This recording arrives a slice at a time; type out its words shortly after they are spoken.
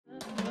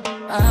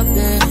I've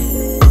been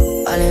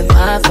all in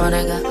my phone,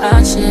 I got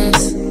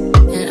options.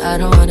 And I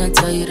don't wanna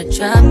tell you to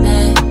drop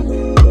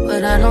it,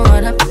 but I don't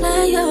wanna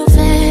play your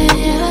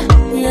fair.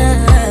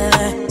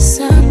 Yeah,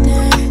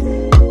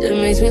 something that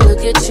makes me look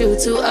at you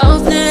too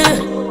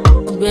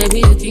often.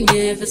 Baby, you can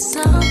give it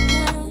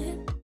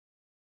something.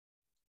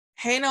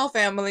 Hey no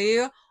family,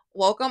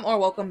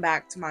 welcome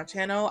back to my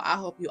channel. I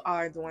hope you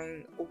are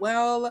doing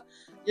well.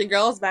 Your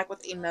girl's back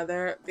with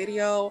another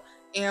video,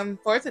 and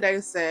for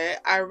today's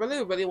set I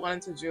really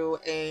wanted to do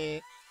a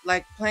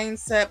plain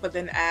set, but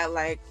then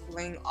add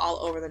bling all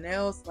over the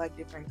nails, like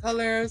different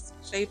colors,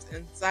 shapes,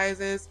 and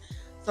sizes.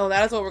 So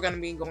that is what we're going to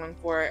be going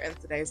for in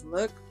today's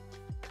look.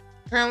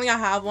 Currently I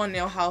have on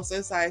Nail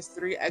House's size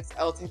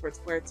 3XL tapered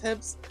square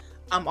tips.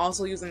 I'm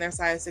also using their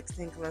size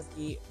 16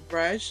 Kalinsky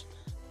brush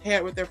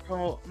paired with their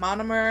Pro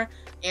monomer,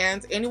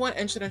 and anyone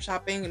interested in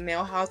shopping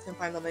Nail House can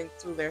find the link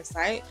to their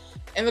site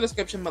in the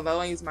description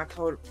below and use my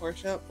code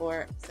PORCHE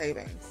for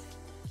savings.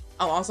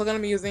 I'm also going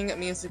to be using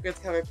Me and Secret's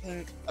Color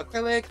Pink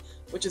Acrylic,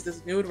 which is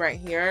this nude right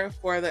here,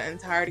 for the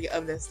entirety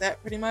of this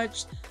set pretty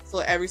much. So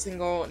every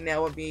single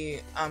nail will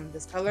be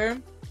this color.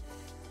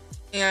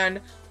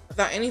 And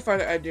without any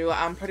further ado,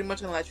 I'm pretty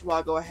much going to let you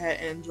all go ahead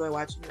and enjoy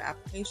watching the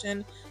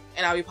application,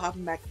 and I'll be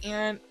popping back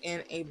in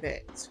a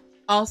bit.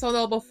 Also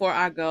though, before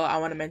I go, I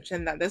want to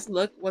mention that this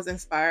look was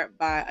inspired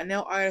by a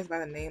nail artist by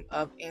the name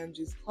of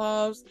Angie's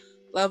Claws.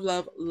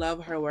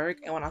 Love her work,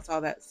 and when I saw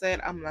that set,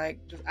 I'm like,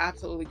 just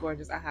absolutely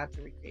gorgeous. I had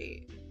to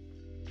recreate.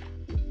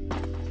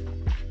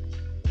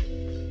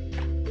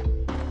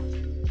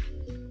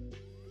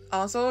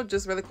 Also,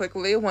 just really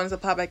quickly, wanted to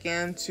pop back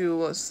in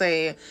to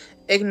say,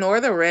 ignore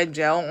the red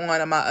gel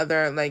on my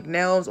other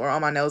nails or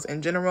on my nails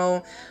in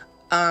general.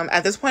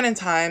 At this point in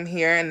time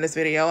here in this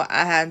video,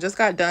 I had just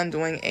got done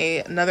doing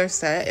another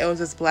set. It was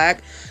this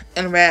black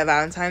and red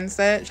Valentine's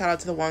set. Shout out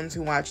to the ones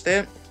who watched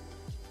it.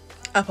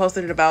 I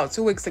posted it about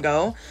 2 weeks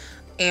ago.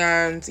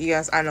 And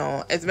yes, I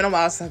know it's been a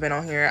while since I've been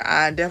on here.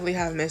 I definitely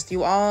have missed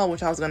you all,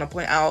 which I was going to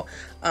point out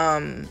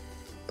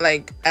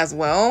as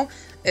well.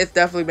 It's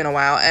definitely been a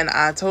while and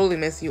I totally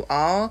miss you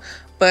all.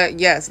 But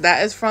yes,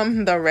 that is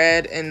from the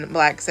red and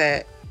black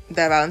set,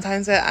 that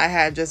Valentine's set I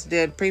had just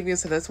did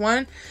previous to this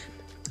one.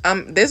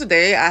 This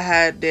day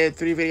I did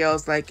 3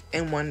 videos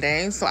in one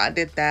day. So I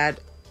did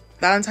that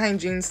Valentine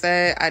jean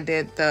set, I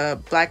did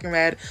the black and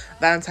red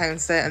Valentine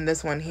set, and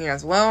this one here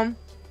as well.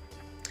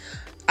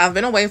 I've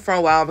been away for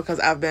a while because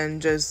I've been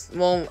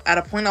at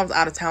a point I was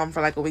out of town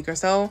for a week or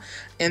so,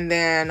 and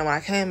then when I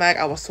came back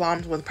I was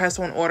swamped with press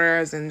on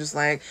orders and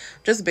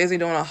just busy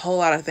doing a whole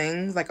lot of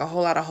things, a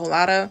whole lot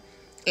of.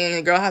 And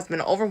the girl has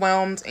been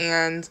overwhelmed,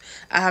 and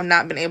I have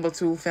not been able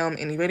to film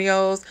any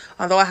videos.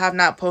 Although I have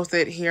not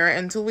posted here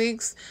in 2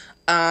 weeks,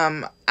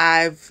 I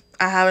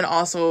haven't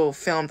also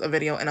filmed a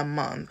video in a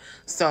month.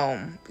 So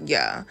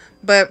yeah,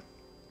 but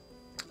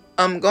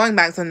going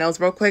back to the nails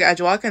real quick, as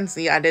you all can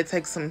see, I did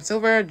take some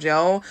silver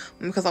gel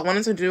because I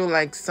wanted to do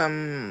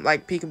some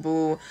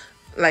peekaboo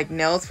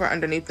nails for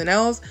underneath the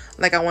nails.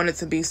 I wanted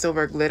to be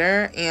silver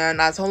glitter, and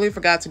I totally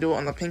forgot to do it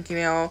on the pinky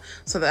nail,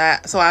 so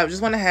I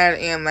just went ahead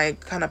and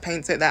kind of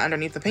painted that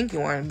underneath the pinky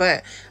one.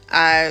 But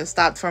I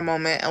stopped for a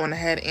moment and went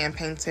ahead and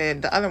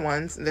painted the other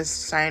ones,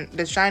 this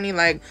shiny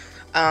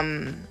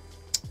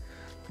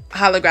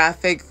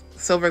holographic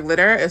silver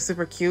glitter. Is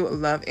super cute,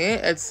 love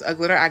it. It's a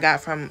glitter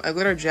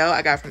gel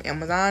I got from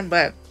Amazon.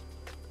 But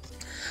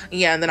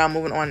yeah, and then I'm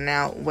moving on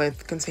now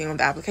with continuing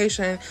the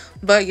application.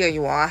 But yeah,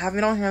 you all, I haven't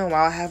been on here in a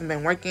while. I haven't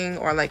been working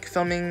or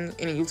filming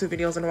any YouTube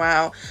videos in a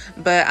while,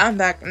 but I'm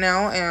back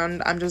now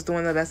and I'm just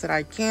doing the best that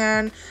I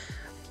can.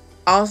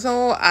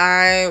 Also,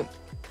 I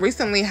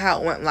recently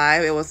went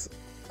live. It was,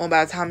 well,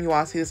 by the time you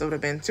all see this, it would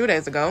have been 2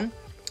 days ago.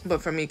 But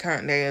for me,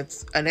 current day,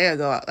 it's a day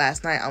ago.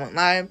 Last night, I went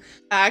live.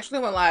 I actually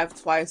went live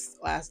twice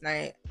last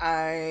night.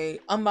 I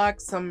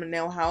unboxed some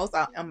Nail House.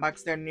 I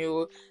unboxed their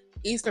new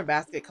Easter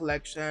basket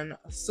collection.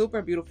 A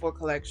super beautiful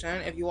collection.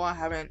 If you all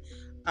haven't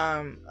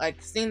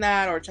seen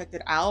that or checked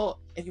it out,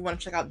 if you want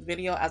to check out the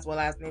video as well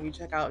as maybe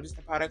check out just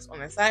the products on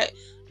their site,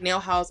 Nail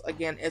House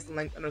again is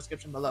linked in the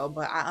description below.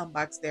 But I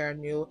unboxed their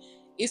new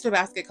Easter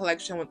basket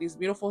collection with these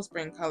beautiful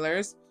spring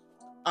colors.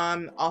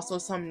 Also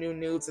some new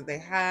nudes that they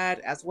had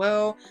as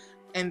well.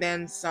 And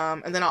then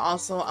I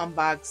also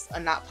unboxed a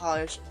not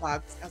polished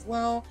box as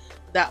well.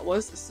 That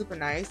was super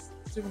nice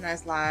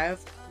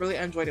live. Really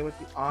enjoyed it with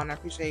you all, and I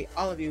appreciate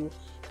all of you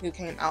who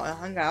came out and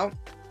hung out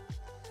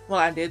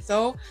while I did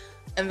so.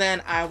 And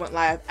then I went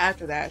live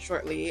after that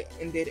shortly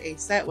and did a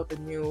set with the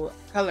new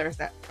colors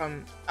that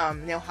from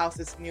Nail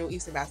House's new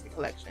Easter basket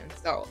collection.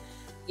 So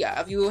yeah,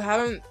 if you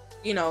haven't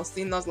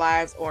seen those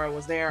lives or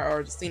was there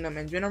or just seen them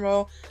in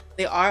general,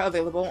 they are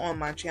available on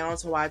my channel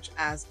to watch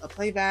as a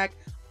playback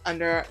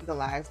under the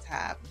live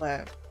tab.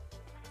 But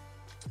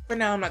for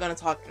now, I'm not going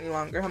to talk any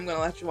longer. I'm going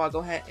to let you all go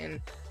ahead and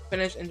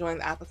finish enjoying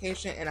the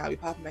application, and I'll be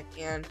popping back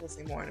in to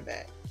say more in a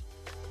bit.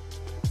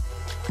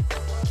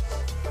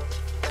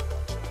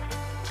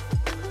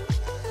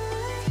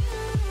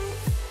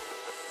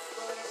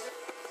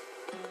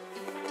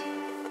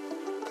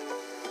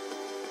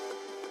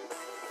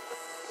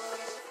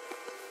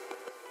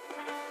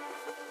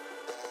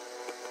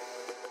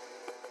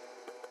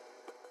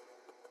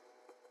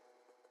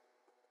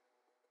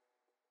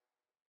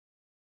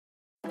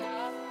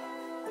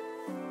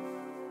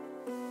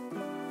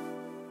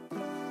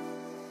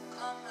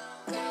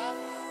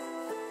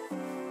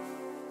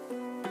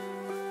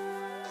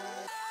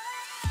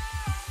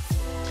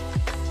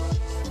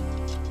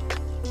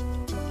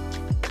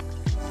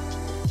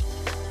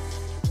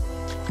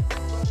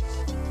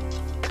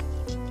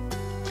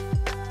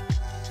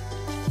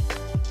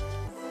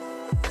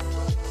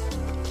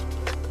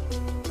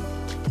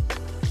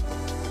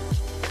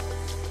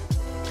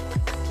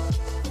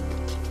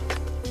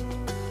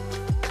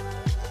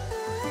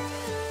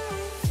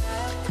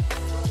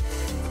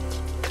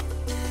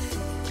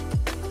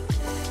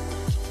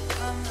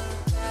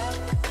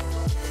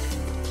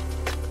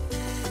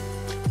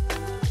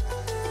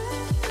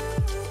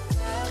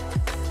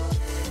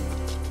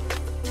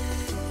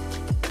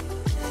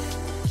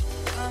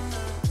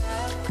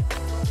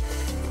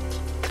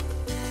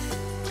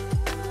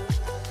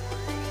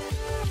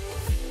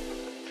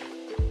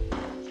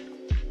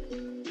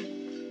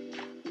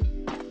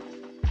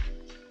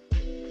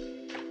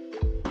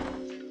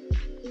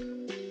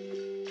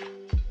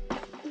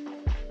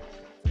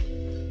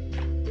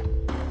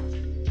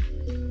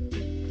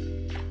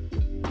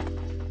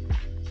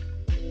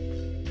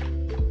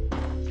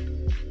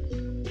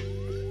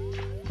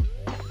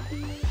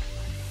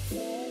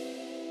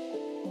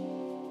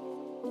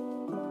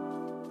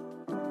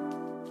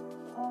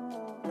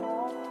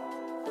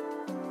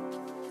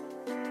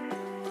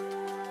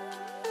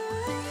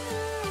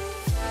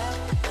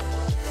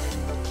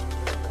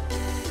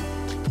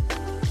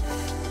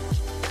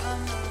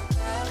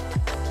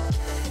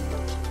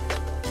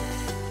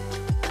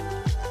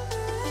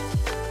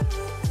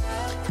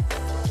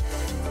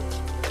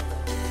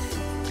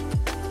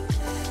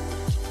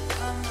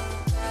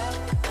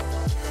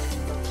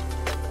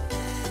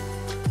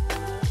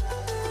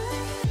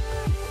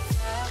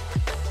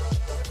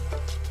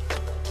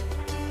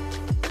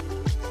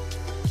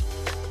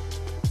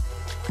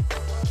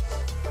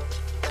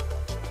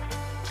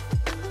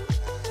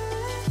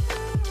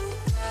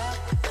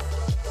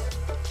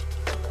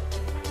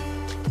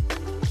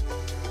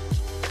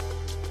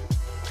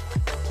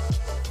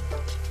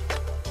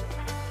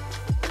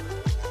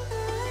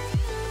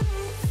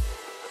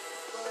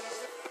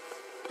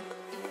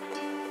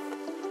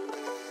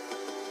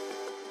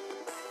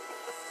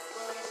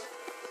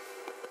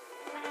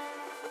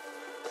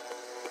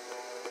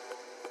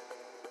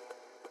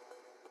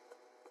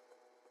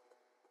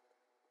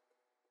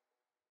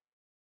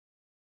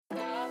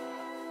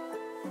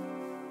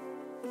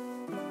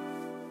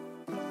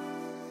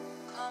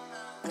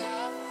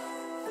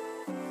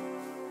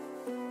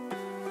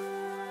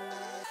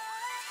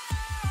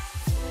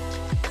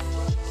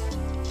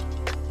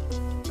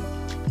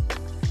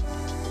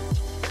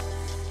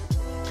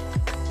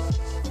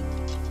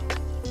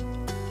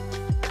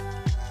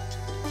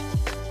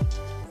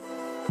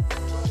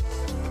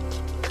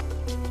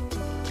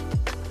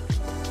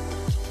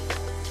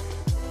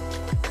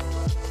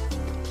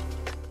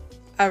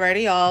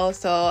 Alrighty, y'all.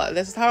 So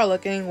this is how we're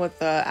looking with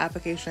the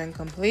application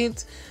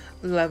complete.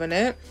 Loving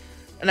it.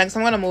 Next,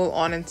 I'm going to move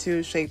on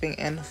into shaping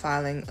and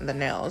filing the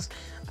nails.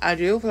 For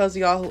those of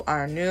y'all who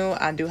are new,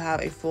 I do have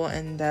a full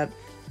in-depth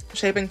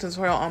shaping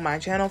tutorial on my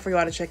channel for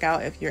y'all to check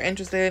out if you're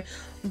interested.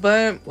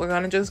 But we're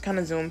going to just kind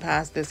of zoom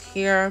past this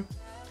here.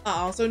 I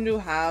also do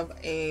have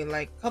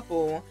a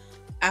couple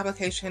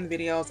application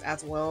videos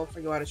as well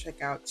for y'all to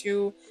check out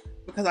too,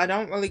 because I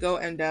don't really go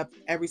in depth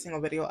every single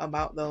video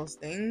about those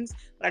things,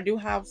 but I do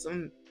have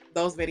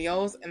those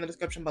videos in the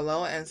description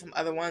below and some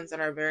other ones that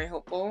are very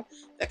helpful,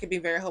 that could be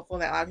very helpful,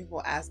 that a lot of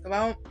people ask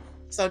about.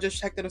 So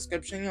just check the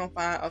description, you'll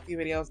find a few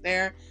videos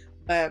there.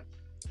 But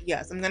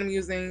yes, I'm going to be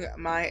using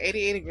my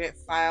 8080 grit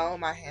file,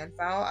 my hand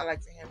file. I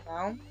like to hand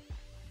file.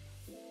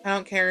 I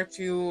don't care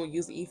to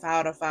use the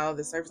e-file to file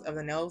the surface of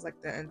the nails,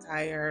 like the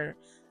entire,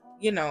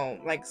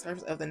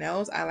 surface of the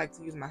nails. I like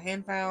to use my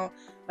hand file,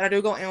 but I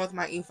do go in with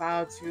my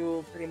e-file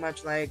to pretty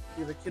much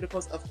do the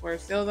cuticles, of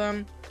course, seal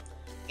them.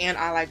 And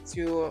I like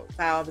to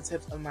file the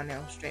tips of my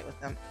nails straight with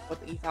the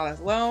e-file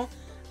as well.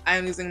 I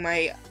am using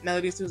my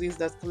Melody Susie's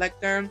Dust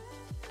Collector,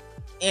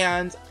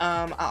 and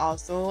I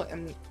also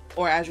am,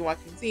 or as you all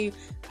can see,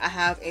 I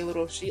have a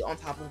little sheet on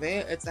top of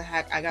it. It's a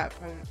hack I got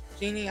from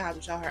Jeannie. I have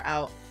to shout her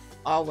out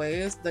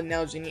always. The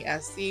Nail Genie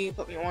SC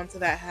put me onto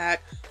that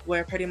hack,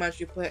 where pretty much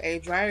you put a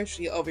dryer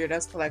sheet over your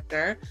dust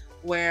collector,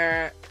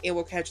 where it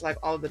will catch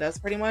all of the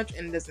dust pretty much,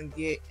 and it doesn't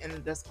get in the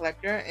dust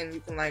collector, and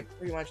you can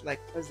pretty much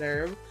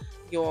preserve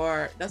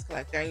your dust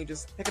collector, and you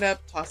just pick it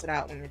up, toss it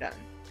out when you're done.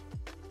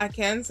 I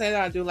can say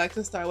that I do like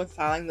to start with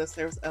filing the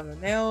surface of the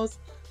nails,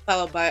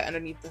 followed by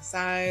underneath the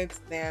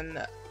sides,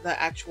 then the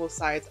actual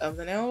sides of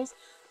the nails,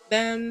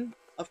 then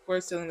of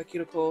course sealing the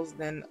cuticles,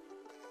 then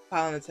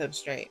filing the tips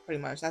straight.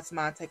 Pretty much that's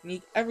my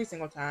technique every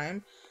single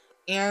time.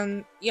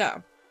 And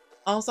yeah,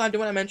 also I do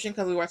want to mention,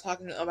 because we were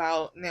talking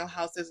about Nail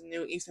House's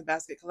new Easter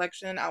basket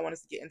collection, I wanted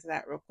to get into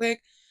that real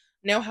quick.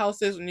 Nail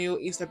House's new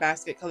Easter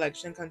basket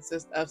collection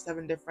consists of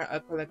 7 different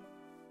acrylic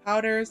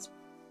powders.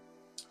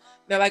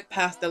 They're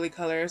pastel-y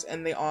colors,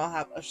 and they all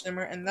have a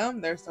shimmer in them.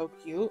 They're so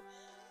cute.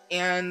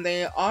 And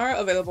they are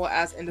available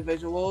as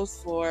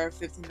individuals for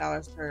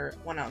 $15 per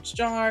 1 ounce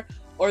jar,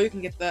 or you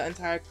can get the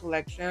entire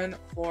collection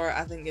for,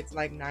 I think it's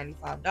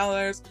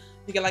 $95.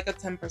 You get a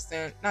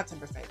 10%, not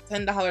 10%,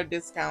 $10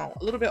 discount,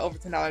 a little bit over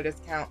 $10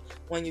 discount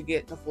when you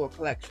get the full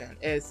collection.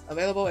 It's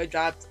available. It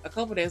dropped a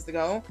couple days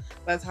ago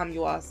by the time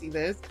you all see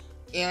this,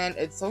 and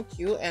it's so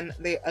cute. And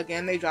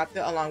they dropped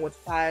it along with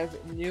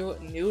 5 new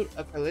nude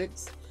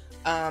acrylics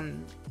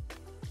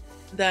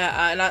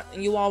that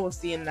you all will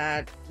see in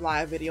that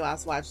live video. I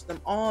swatched them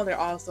all. They're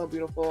all so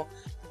beautiful,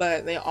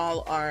 but they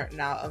all are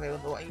now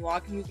available, and you all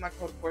can use my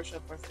code Porche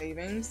for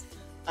savings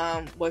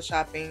with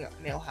shopping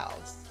Nail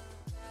House.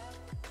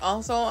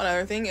 Also,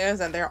 another thing is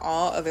that they're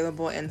all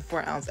available in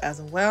 4 ounce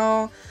as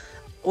well,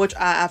 which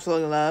I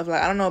absolutely love.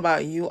 I don't know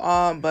about you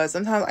all, but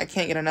sometimes I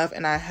can't get enough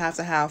and I have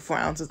to have 4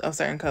 ounces of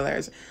certain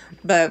colors.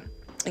 But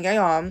yeah,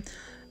 y'all,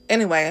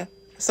 anyway,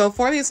 so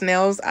for these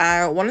nails,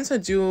 I wanted to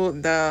do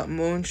the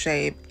moon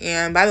shape.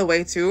 And by the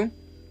way, too,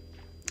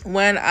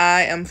 when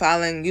I am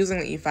filing using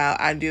the e-file,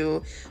 I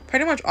do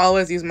pretty much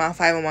always use my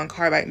 5-in-1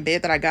 carbide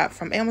bit that I got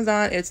from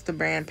Amazon. It's the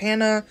brand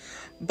Pana,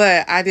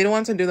 but I did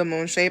want to do the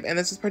moon shape, and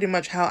this is pretty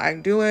much how I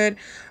do it.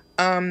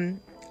 I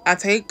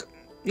take,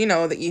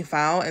 the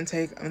e-file and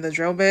take the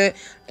drill bit,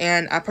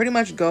 and I pretty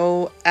much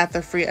go at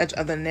the free edge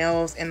of the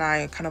nails, and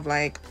I kind of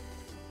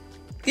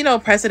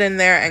press it in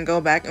there and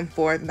go back and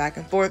forth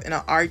in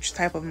an arch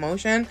type of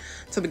motion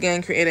to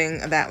begin creating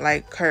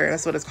that curve.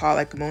 That's what it's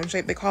called, the moon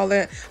shape they call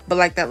it,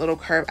 but that little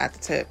curve at the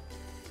tip,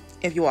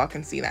 if you all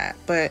can see that.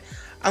 But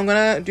I'm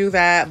gonna do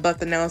that, buff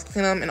the nails,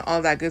 clean them, and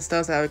all that good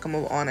stuff so that we can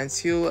move on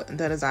into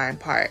the design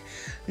part.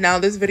 Now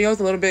this video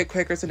is a little bit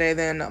quicker today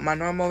than my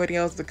normal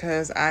videos,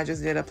 because I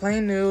just did a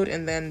plain nude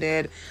and then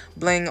did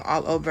bling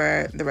all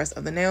over the rest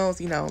of the nails,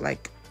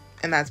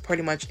 and that's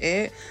pretty much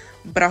it.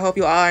 But I hope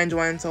you all are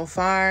enjoying so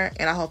far,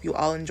 and I hope you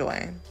all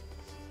enjoy.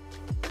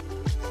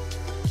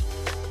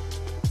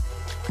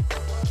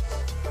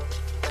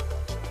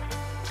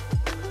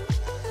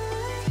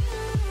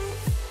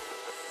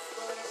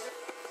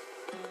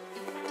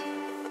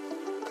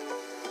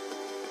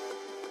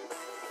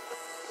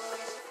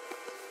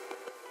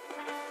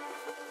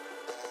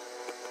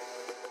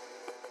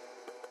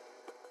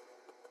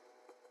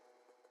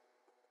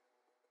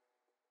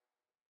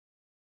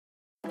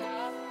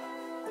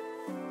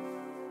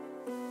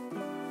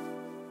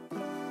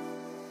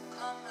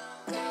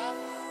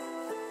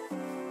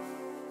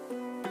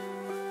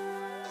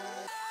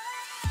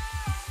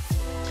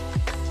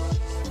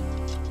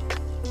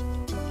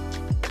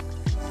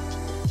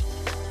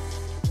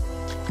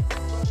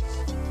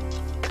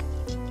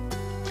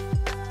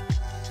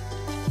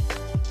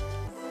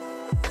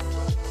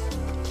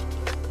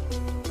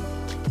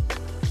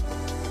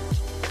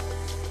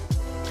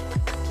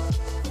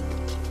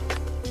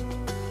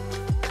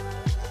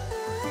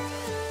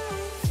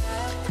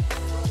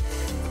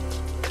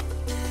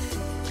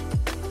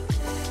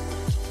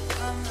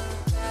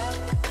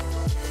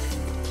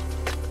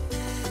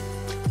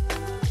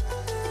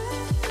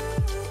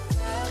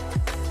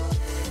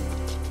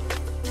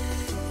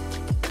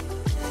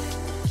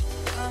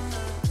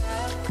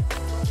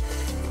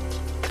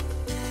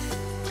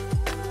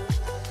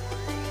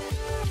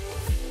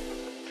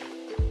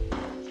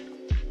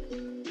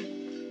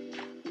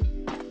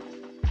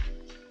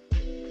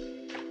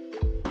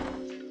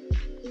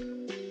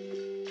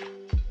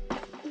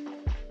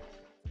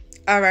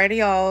 Alrighty,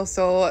 y'all,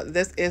 so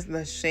this is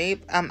the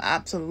shape. I'm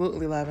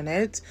absolutely loving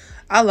it.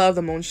 I love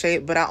the moon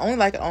shape, but I only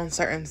like it on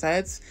certain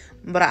sets,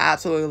 but I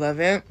absolutely love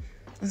it.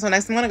 So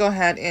next I'm going to go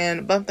ahead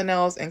and buff the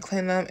nails and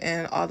clean them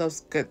and all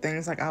those good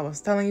things like I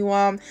was telling you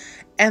all.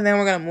 And then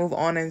we're going to move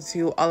on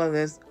into all of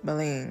this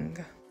bling.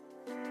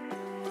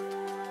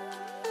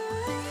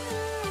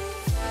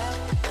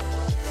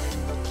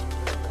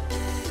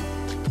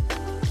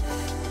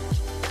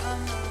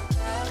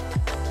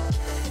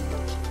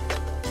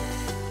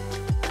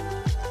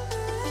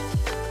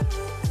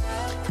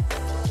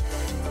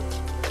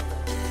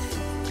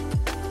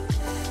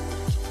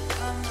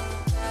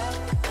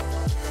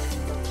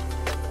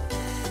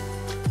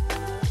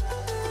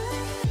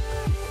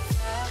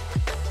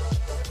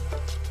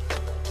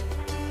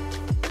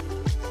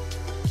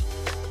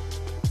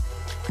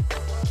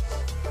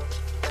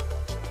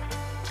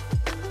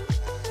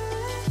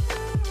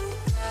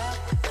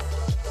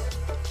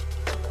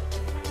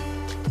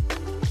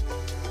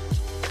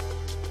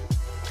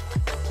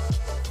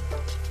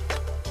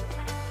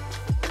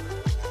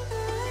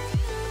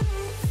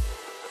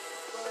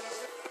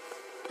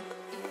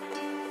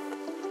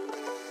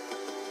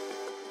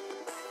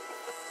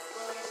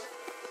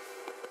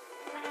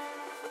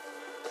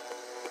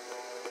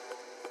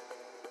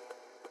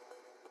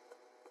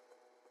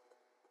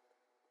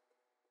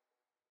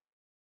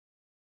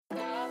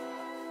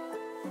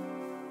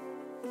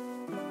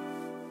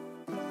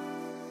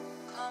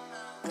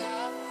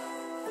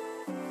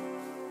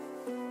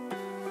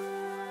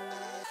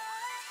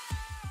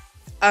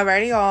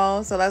 Alrighty,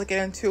 y'all, so let's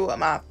get into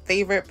my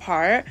favorite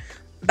part.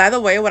 By the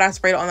way, what I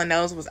sprayed on the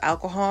nails was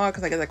alcohol,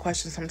 because I get a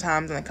question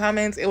sometimes in the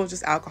comments. It was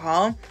just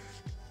alcohol.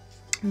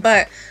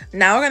 But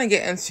now we're gonna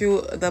get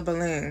into the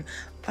bling.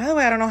 By the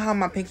way, I don't know how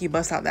my pinky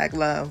busts out that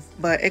glove,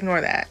 but ignore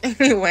that.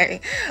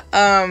 Anyway,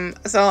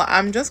 so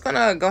I'm just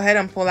gonna go ahead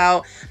and pull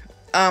out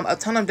a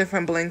ton of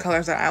different bling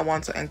colors that I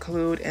want to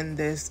include in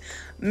this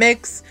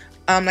mix.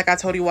 Like I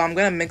told you, I'm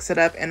gonna mix it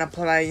up and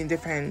apply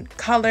different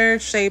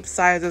colors, shapes,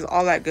 sizes,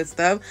 all that good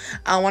stuff.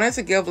 I wanted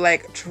to give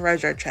like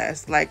treasure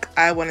chest, like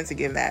I wanted to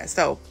give that.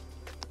 So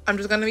I'm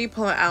just gonna be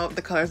pulling out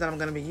the colors that I'm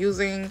gonna be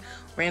using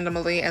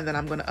randomly, and then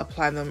I'm gonna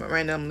apply them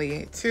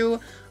randomly to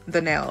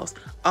the nails.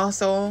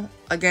 Also,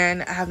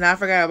 again, I have not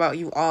forgot about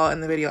you all in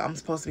the video I'm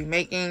supposed to be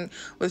making,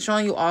 with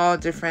showing you all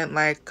different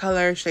like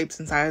colors, shapes,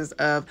 and sizes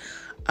of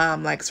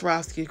like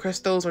Swarovski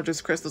crystals, or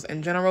just crystals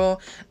in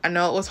general. I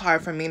know it was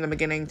hard for me in the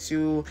beginning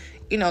to,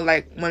 you know,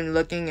 like when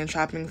looking and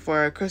shopping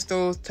for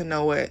crystals, to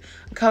know what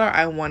color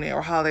I wanted,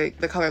 or how the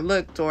color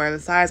looked, or the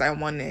size I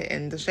wanted,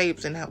 and the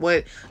shapes, and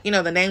what, you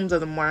know, the names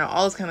of them were,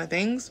 all those kind of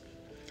things.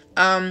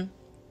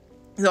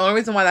 The only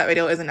reason why that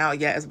video isn't out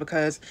yet is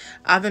because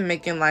I've been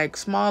making like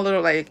small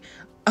little like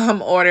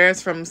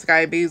orders from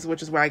Sky Bees,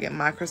 which is where I get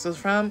my crystals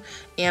from,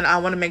 and I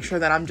want to make sure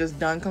that I'm just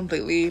done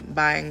completely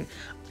buying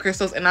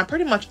crystals. And I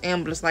pretty much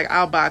am just like,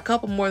 I'll buy a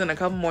couple more, then a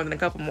couple more, then a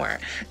couple more,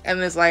 and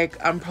it's like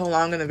I'm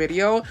prolonging the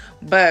video,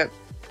 but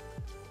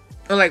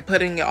like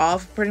putting it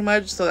off pretty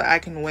much so that I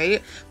can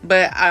wait.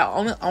 But I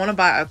want to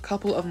buy a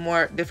couple of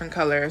more different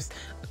colors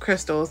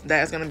crystals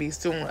that is going to be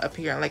soon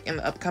appearing, like in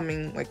the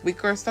upcoming like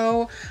week or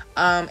so,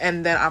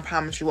 and then I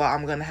promise you all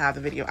I'm going to have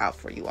the video out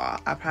for you all.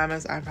 I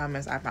promise.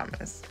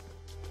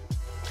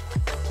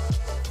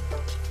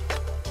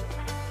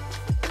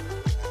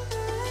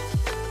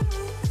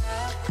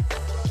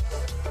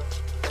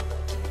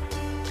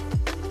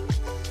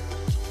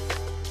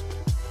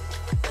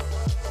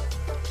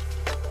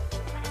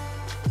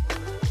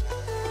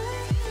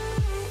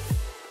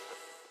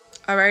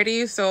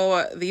 Alrighty,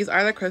 so these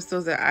are the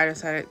crystals that I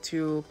decided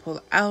to pull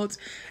out,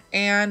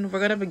 and we're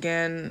gonna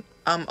begin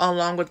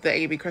along with the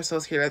AB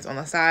crystals here that's on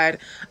the side.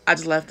 I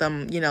just left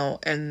them, you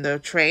know, in the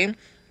tray,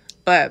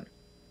 but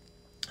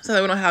so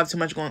that we don't have too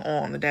much going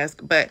on the desk.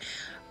 But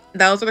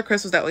those are the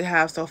crystals that we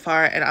have so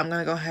far, and I'm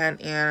gonna go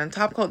ahead and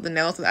top coat the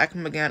nails so that I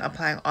can begin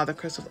applying all the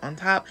crystals on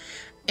top.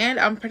 And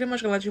I'm pretty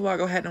much gonna let you all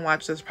go ahead and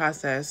watch this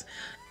process,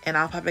 and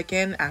I'll pop back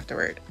in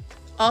afterward.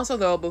 Also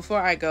though, before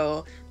I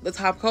go, the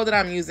top coat that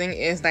I'm using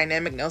is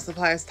Dynamic Nail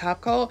Supply's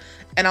top coat,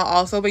 and I'll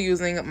also be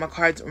using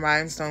Macard's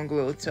Rhinestone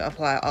Glue to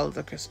apply all of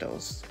the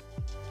crystals.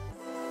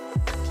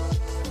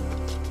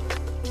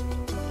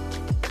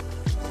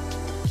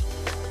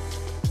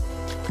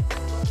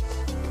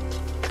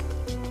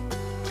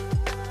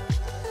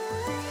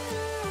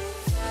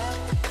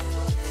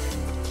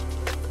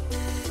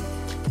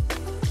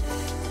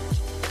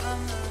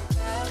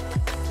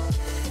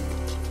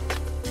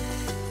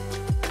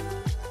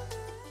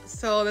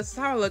 So this is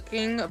how we're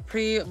looking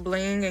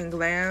pre-bling and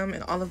glam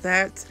and all of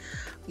that.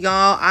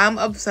 Y'all, I'm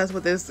obsessed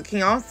with this. Can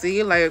y'all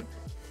see like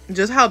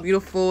just how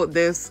beautiful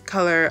this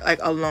color like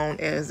alone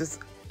is, this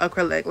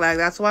acrylic? Like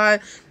that's why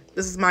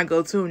this is my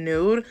go-to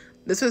nude.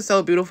 This is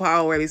so beautiful.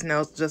 I'll wear these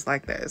nails just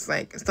like this.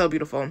 Like it's so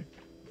beautiful.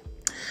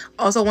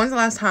 Also, when's the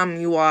last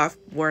time you all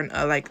wore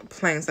a like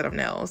plain set of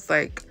nails?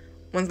 Like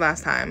when's the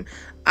last time?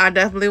 I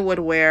definitely would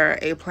wear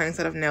a plain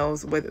set of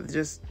nails with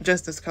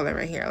just this color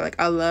right here. Like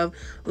I love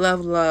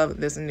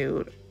this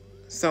nude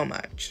so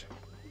much.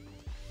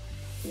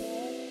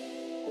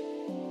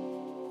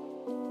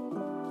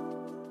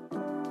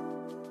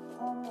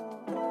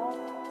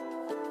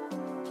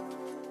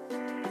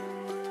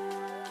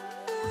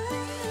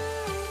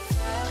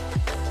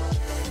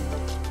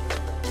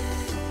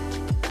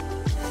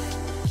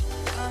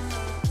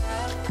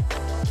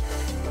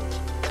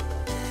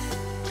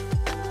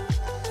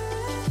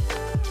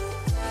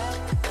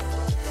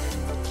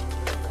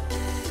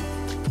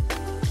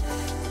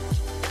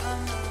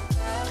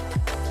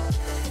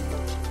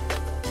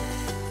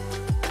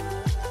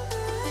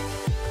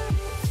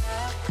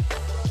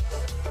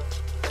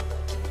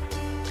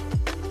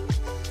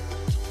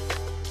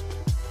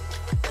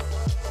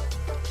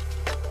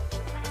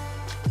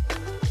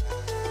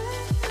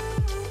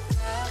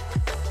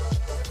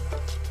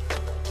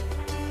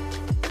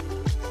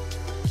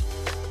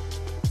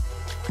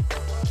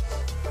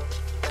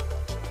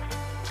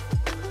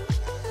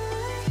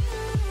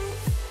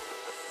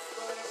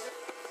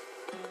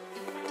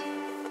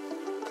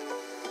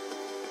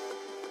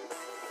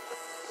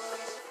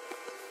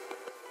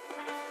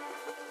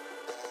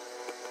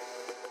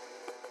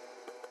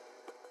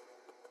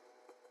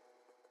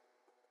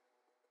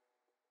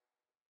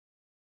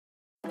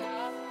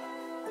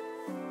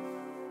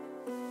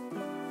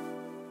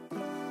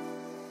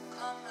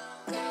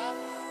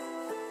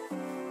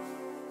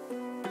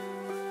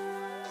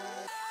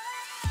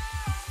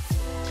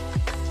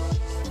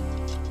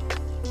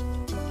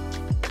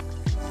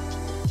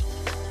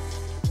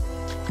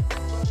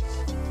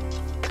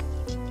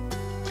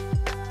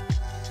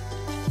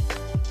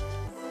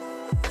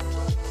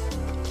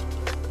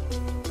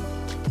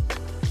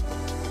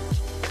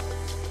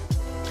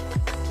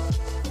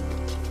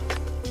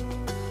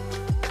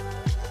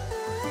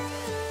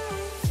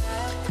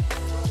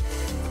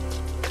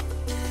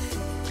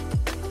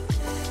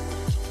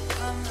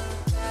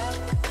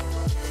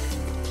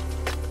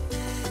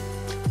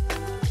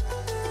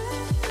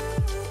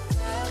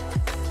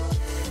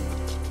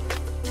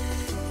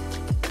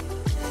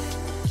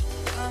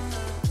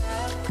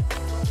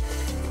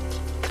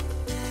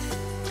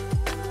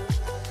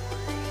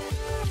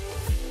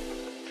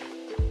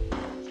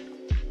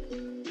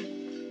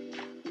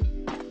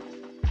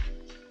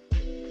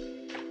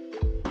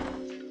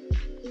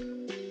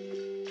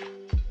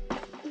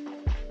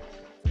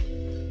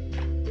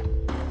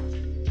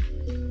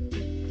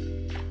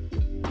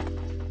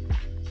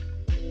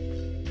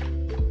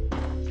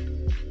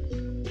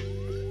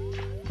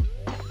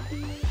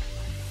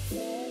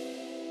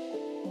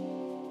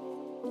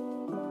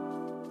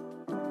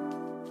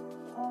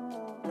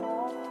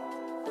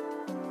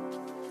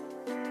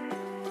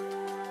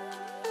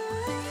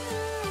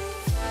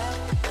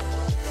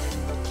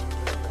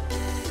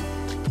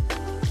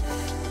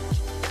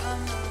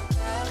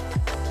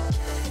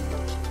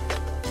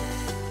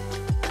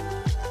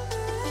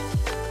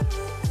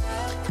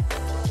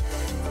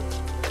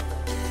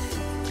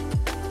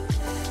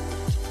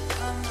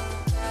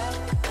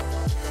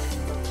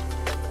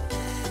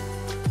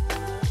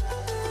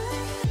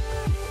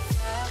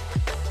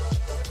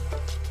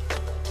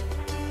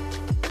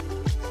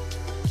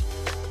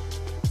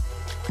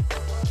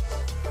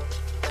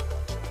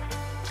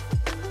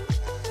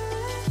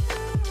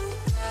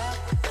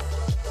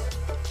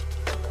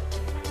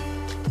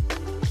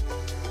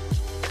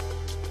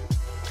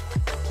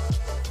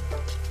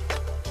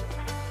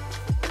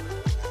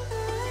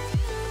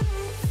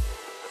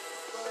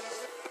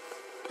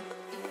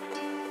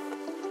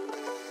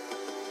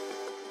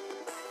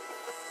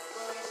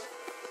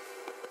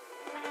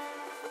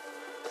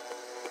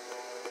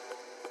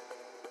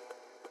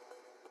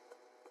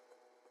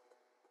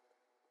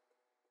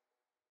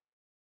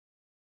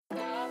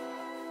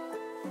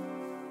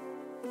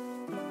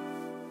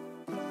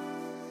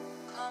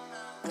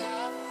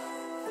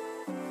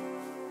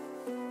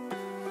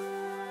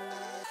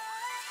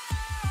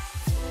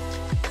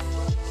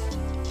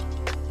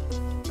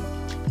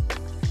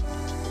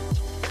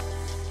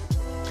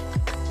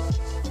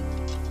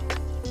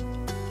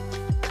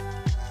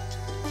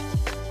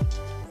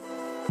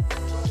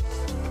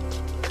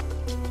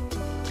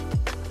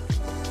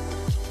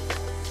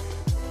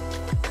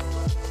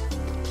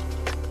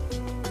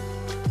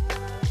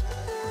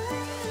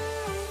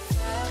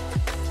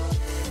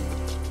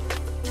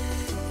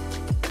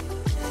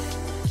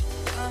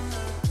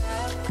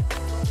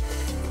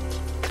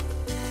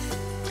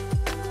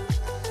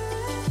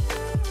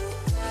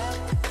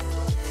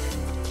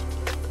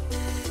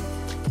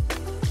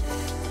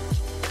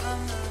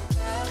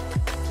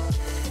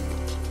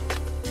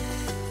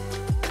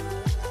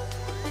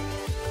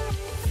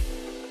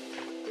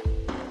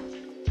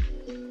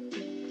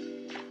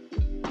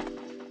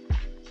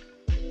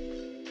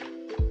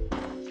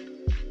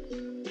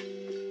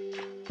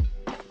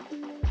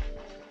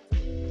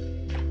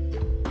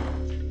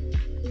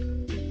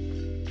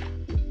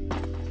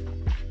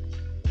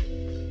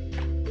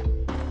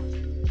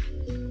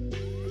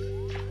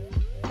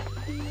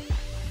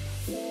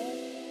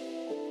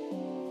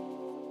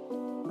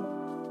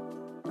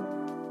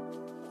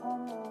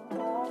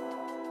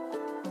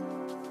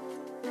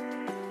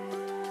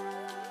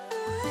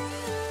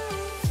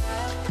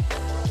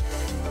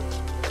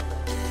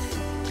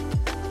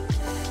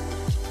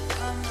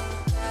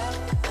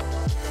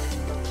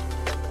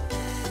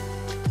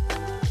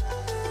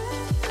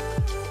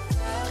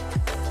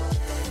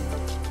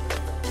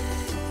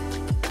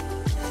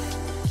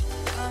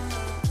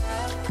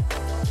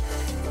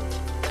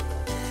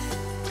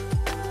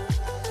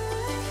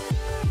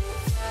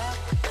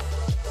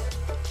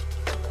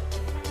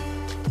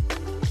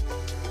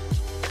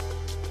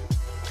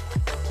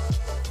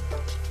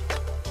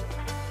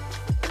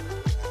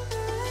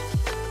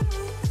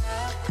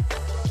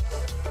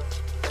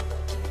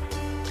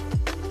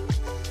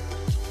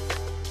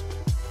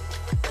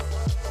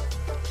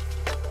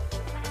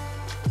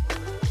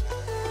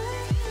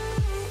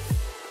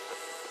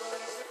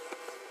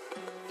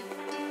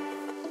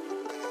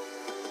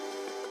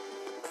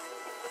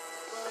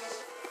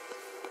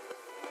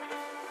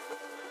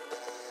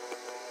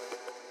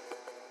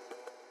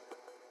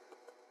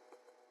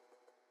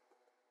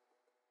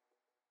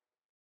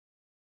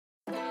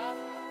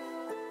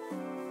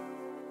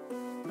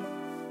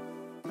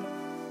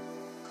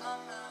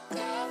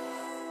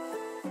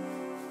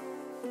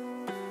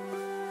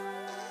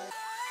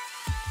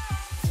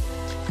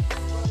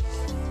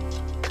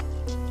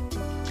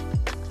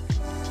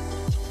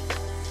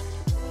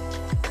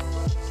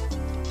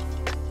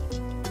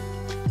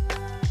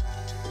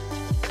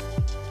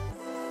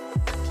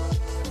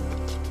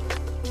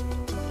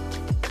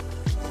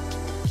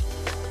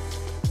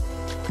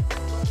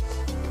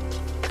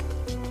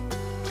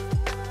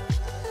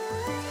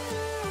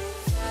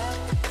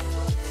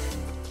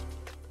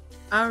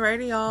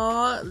 Alrighty,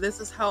 y'all. This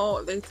is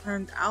how they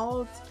turned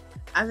out.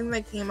 I think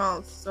they came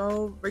out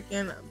so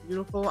freaking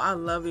beautiful. I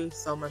love these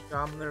so much,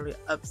 y'all. I'm literally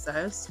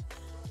obsessed.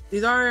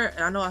 These are,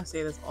 and I know I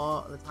say this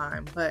all the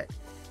time, but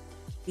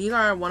these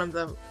are one of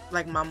the,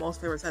 like, my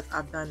most favorite sets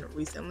I've done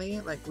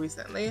recently.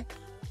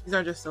 These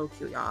are just so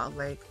cute, y'all.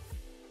 Like,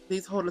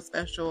 these hold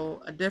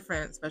a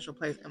different special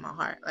place in my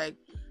heart. Like,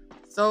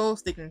 so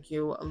stinking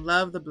cute.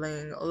 Love the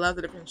bling. Love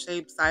the different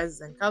shapes,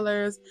 sizes, and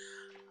colors.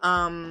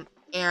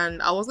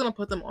 And I was gonna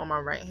put them on my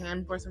right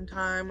hand for some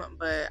time,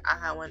 but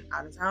I went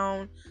out of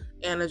town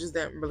and it just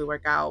didn't really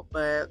work out.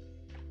 But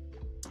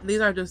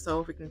these are just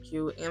so freaking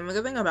cute. And the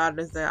good thing about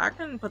it is that I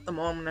can put them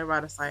on whenever I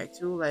decide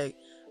to. Like,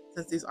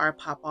 since these are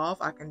pop off,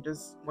 I can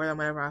just wear them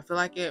whenever I feel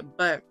like it.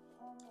 But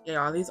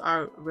yeah, these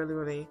are really,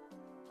 really,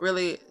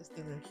 really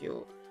stinking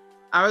cute.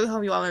 I really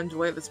hope you all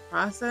enjoyed this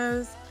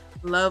process.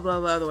 Love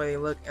the way they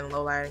look in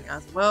low lighting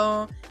as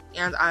well.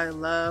 And I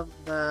love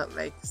the,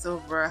 like,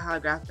 silver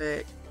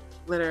holographic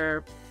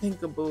glitter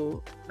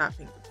peekaboo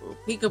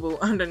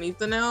underneath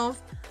the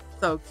nails.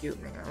 So cute,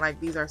 man. Like,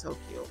 these are so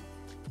cute.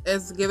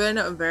 It's given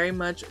very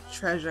much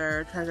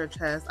treasure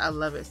chest. I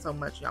love it so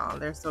much, y'all.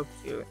 They're so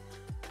cute.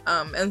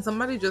 And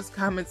somebody just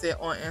commented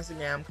on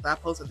Instagram, because I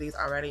posted these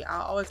already.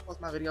 I always post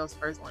my videos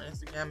first on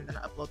Instagram and then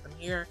I upload them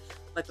here,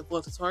 like the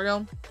full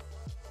tutorial.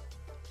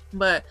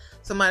 But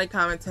somebody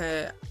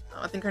commented,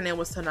 I think her name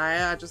was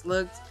Tanaya, I just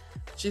looked.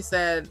 She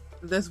said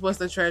this was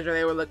the treasure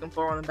they were looking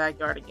for on the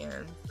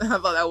Backyardigans. I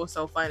thought that was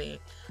so funny.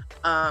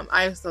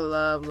 I used to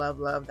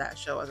love that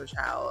show as a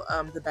child.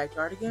 The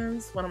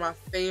Backyardigans, one of my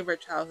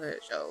favorite childhood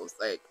shows.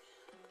 Like,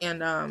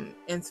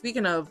 and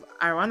speaking of,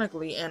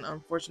 ironically and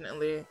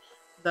unfortunately,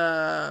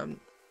 the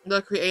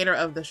creator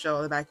of the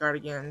show, The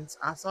Backyardigans,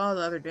 I saw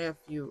the other day, a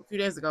few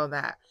days ago,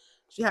 that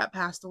she had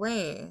passed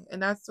away,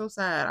 and that's so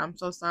sad. I'm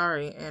so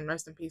sorry, and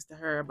rest in peace to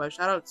her. But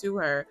shout out to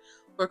her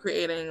for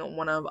creating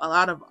one of a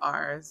lot of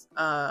ours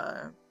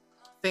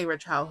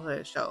favorite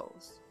childhood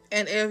shows.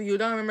 And if you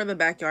don't remember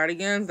The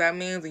Backyardigans, that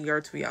means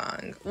you're too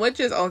young, which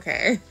is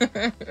okay.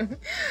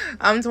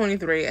 I'm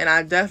 23 and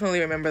I definitely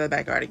remember The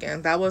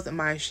Backyardigans. That was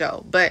my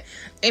show. But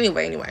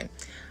anyway,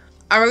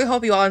 I really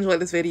hope you all enjoyed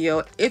this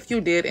video. If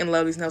you did and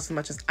love these nails as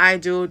much as I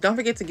do, don't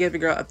forget to give your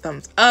girl a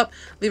thumbs up.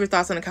 Leave your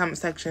thoughts in the comment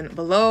section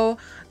below.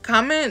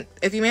 Comment,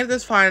 if you made it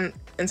this far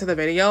into the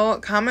video,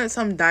 comment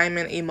some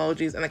diamond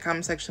emojis in the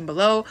comment section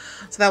below,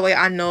 so that way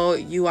I know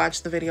you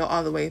watched the video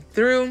all the way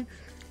through.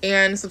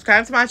 And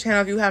subscribe to my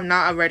channel if you have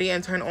not already,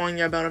 and turn on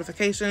your bell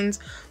notifications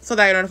so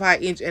that you're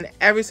notified each and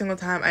every single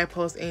time I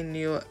post a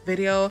new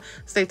video.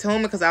 Stay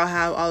tuned, because I'll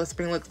have all the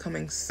spring looks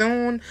coming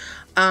soon.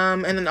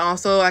 And then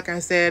also, like I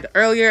said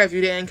earlier, if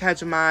you didn't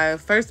catch my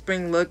first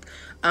spring look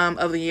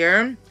of the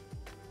year,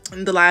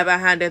 the live I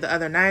had there the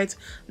other night,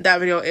 that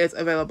video is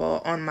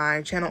available on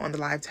my channel on the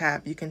live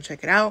tab. You can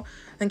check it out.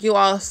 Thank you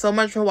all so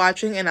much for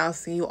watching, and I'll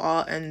see you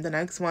all in the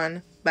next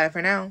one. Bye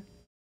for now.